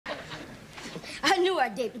I knew our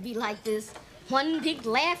date would be like this. One big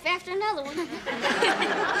laugh after another one. Oh, look,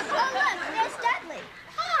 there's Dudley.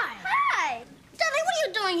 Hi. Hi. Dudley, what are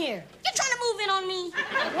you doing here? You're trying to move in on me.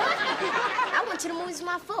 What? I went to the movies with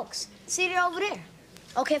my folks. See, they're over there.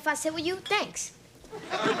 Okay, if I sit with you, thanks.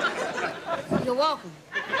 You're welcome.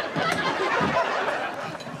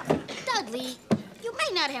 Dudley, you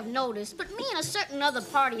may not have noticed, but me and a certain other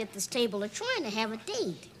party at this table are trying to have a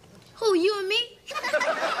date. Who, you and me?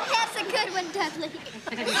 That's a good one, Dudley.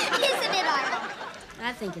 Isn't it, Arnold?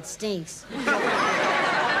 I think it stinks.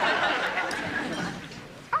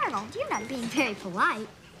 Arnold, you're not being very polite.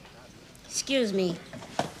 Excuse me.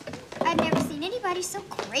 I've never seen anybody so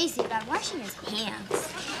crazy about washing his hands.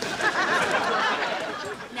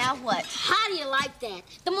 Now what? How do you like that?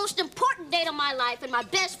 The most important date of my life, and my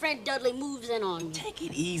best friend Dudley moves in on me. Take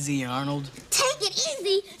it easy, Arnold. Take it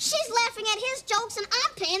easy? She's laughing at his jokes, and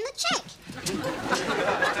I'm paying the check.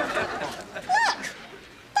 Look,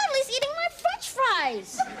 Dudley's eating my French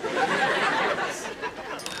fries.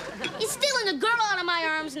 He's stealing the girl out of my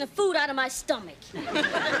arms and the food out of my stomach.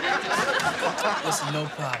 Listen, no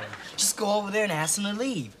problem. Just go over there and ask him to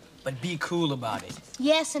leave. But be cool about it.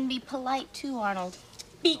 Yes, and be polite too, Arnold.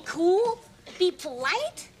 Be cool? Be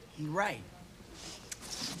polite? Right.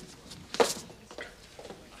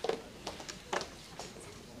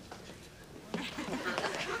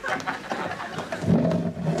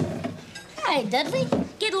 Hey, Dudley,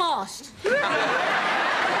 get lost. Arnold,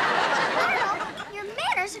 your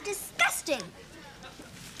manners are disgusting.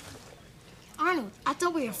 Arnold, I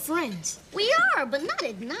thought we were friends. We are, but not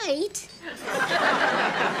at night.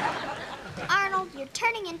 Arnold, you're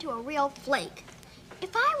turning into a real flake.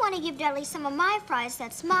 If I want to give Dudley some of my fries,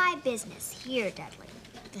 that's my business. Here, Dudley.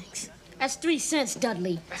 Thanks. That's 3 cents,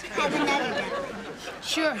 Dudley. Have another, Dudley.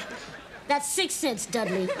 Sure. That's 6 cents,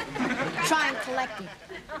 Dudley. Try and collect it.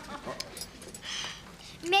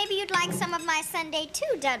 Maybe you'd like some of my sundae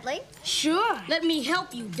too, Dudley. Sure. Let me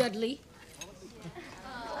help you, Dudley.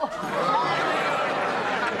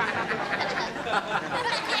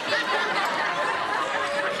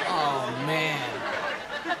 Oh, man.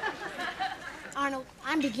 Arnold,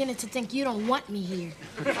 I'm beginning to think you don't want me here.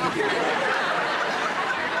 And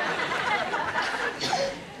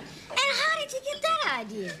how did you get that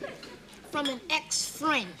idea? From an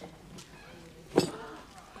ex-friend.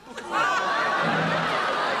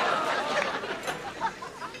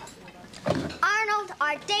 Arnold,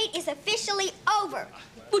 our date is officially over.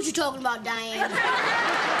 What you talking about, Diane?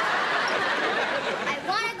 I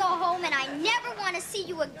want to go home and I never want to see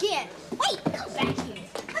you again. Wait, come back here.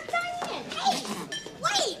 Diane, hey,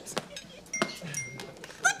 wait.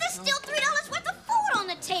 But there's still $3 worth of food on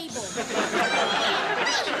the table.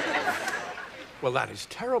 Well, that is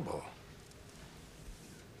terrible.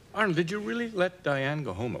 Arnold, did you really let Diane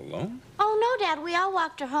go home alone? Oh, no, Dad. We all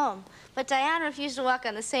walked her home. But Diane refused to walk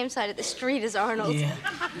on the same side of the street as Arnold. Yeah.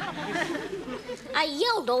 I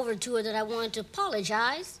yelled over to her that I wanted to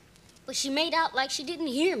apologize, but she made out like she didn't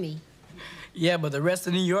hear me. Yeah, but the rest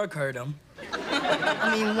of New York heard him.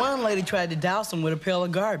 I mean, one lady tried to douse him with a pail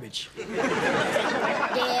of garbage.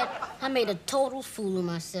 Dad, I made a total fool of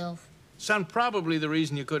myself. Son, probably the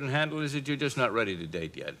reason you couldn't handle it is that you're just not ready to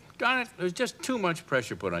date yet. Darn it, there's just too much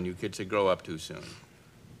pressure put on you kids to grow up too soon.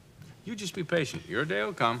 You just be patient. Your day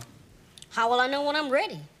will come. How will I know when I'm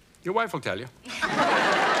ready? Your wife will tell you.